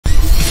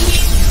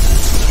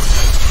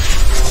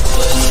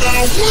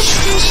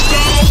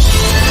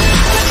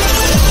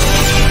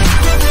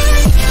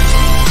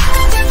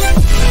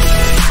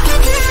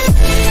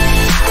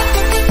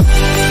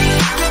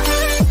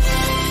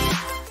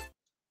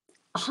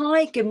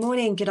Hi, good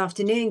morning, good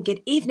afternoon,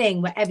 good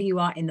evening, wherever you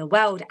are in the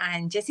world.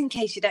 And just in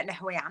case you don't know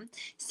who I am,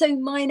 so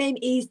my name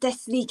is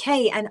Destiny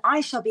K, and I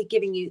shall be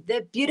giving you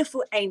the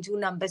beautiful angel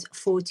numbers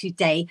for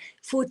today,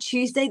 for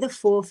Tuesday, the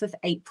 4th of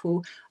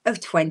April of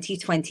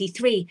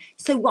 2023.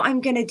 So what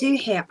I'm going to do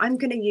here, I'm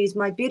going to use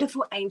my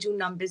beautiful angel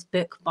numbers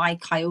book by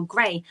Kyle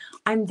Gray.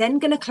 I'm then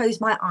going to close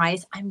my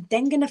eyes. I'm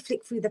then going to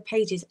flick through the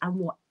pages, and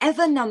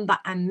whatever number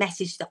and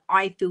message that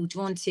I feel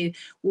drawn to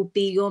will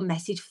be your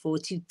message for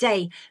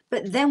today.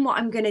 But then what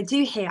I'm going to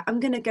do here, I'm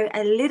going to go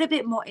a little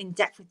bit more in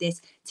depth with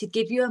this to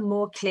give you a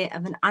more clear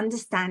of an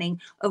understanding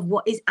of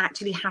what is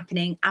actually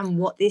happening and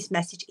what this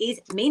message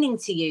is meaning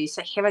to you.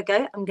 So here I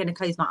go. I'm going to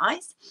close my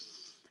eyes.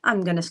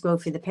 I'm going to scroll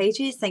through the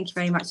pages. Thank you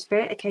very much,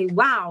 Spirit. Okay,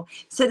 wow.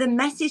 So the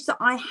message that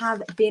I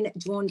have been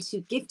drawn to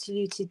give to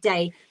you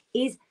today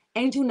is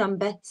angel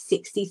number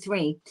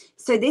 63.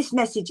 So this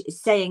message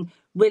is saying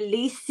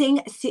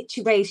releasing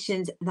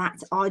situations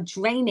that are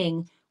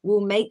draining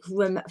will make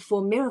room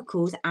for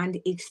miracles and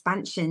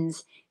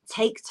expansions.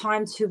 Take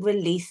time to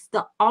release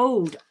the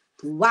old.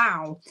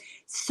 Wow.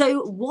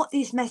 So what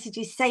this message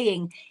is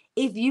saying,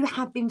 if you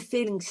have been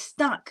feeling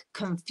stuck,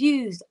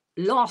 confused,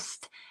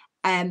 lost,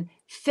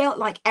 felt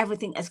like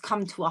everything has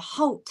come to a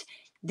halt,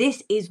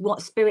 this is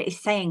what Spirit is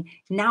saying.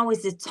 Now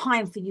is the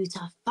time for you to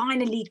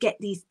finally get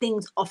these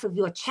things off of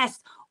your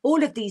chest,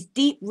 all of these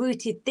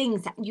deep-rooted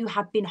things that you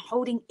have been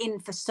holding in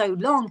for so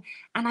long.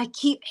 And I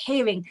keep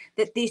hearing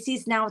that this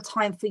is now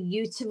time for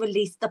you to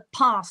release the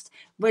past,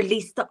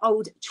 release the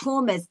old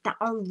traumas that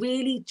are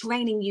really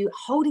draining you,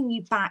 holding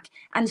you back,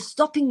 and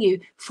stopping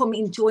you from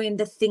enjoying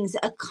the things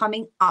that are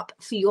coming up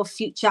for your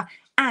future,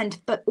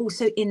 but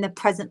also in the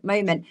present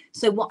moment.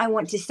 So what I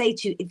want to say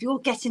to you, if you're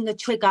getting a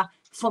trigger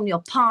from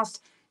your past,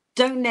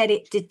 don't let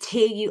it deter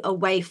you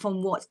away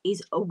from what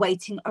is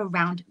awaiting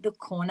around the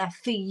corner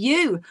for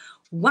you.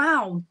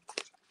 Wow.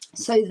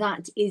 So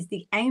that is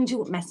the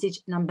angel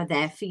message number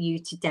there for you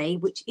today,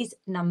 which is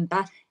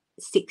number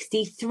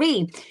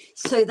 63.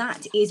 So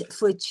that is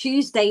for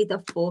Tuesday, the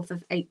 4th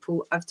of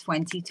April of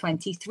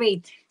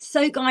 2023.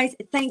 So guys,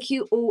 thank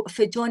you all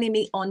for joining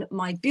me on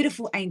my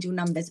beautiful angel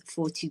numbers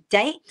for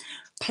today.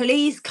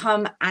 Please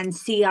come and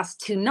see us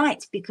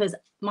tonight, because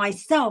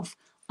myself,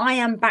 I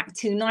am back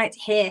tonight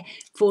here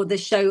for the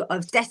show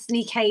of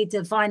Destiny K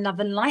Divine Love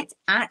and Light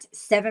at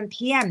 7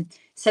 p.m.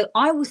 So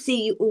I will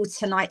see you all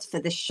tonight for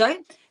the show,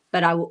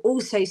 but I will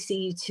also see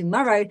you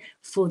tomorrow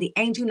for the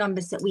angel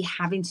numbers that we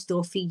have in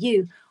store for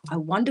you. I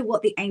wonder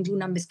what the angel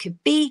numbers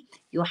could be.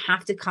 You'll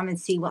have to come and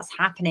see what's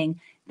happening.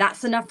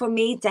 That's enough from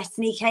me,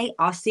 Destiny K.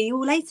 I'll see you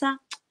all later.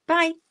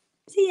 Bye.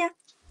 See ya.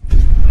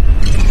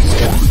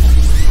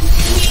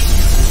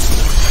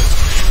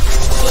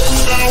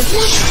 Now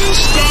what's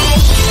this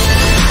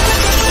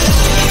now?